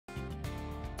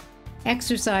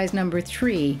Exercise number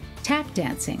 3, tap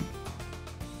dancing.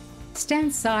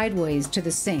 Stand sideways to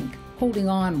the sink, holding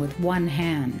on with one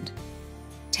hand.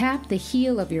 Tap the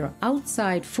heel of your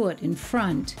outside foot in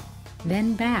front,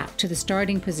 then back to the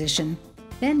starting position,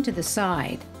 then to the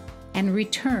side, and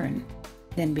return,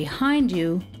 then behind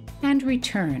you, and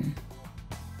return.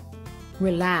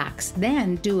 Relax,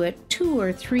 then do it 2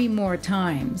 or 3 more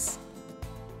times.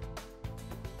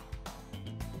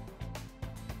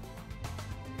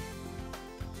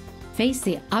 Face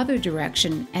the other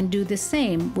direction and do the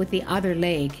same with the other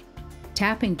leg,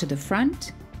 tapping to the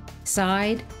front,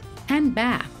 side, and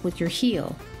back with your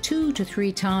heel 2 to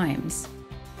 3 times.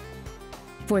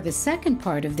 For the second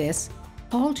part of this,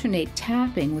 alternate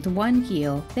tapping with one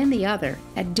heel, then the other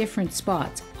at different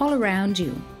spots all around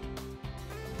you.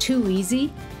 Too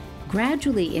easy?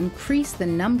 Gradually increase the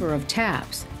number of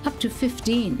taps up to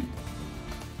 15.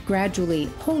 Gradually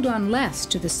hold on less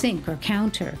to the sink or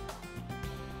counter.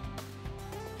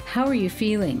 How are you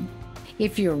feeling?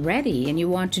 If you're ready and you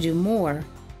want to do more,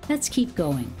 let's keep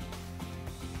going.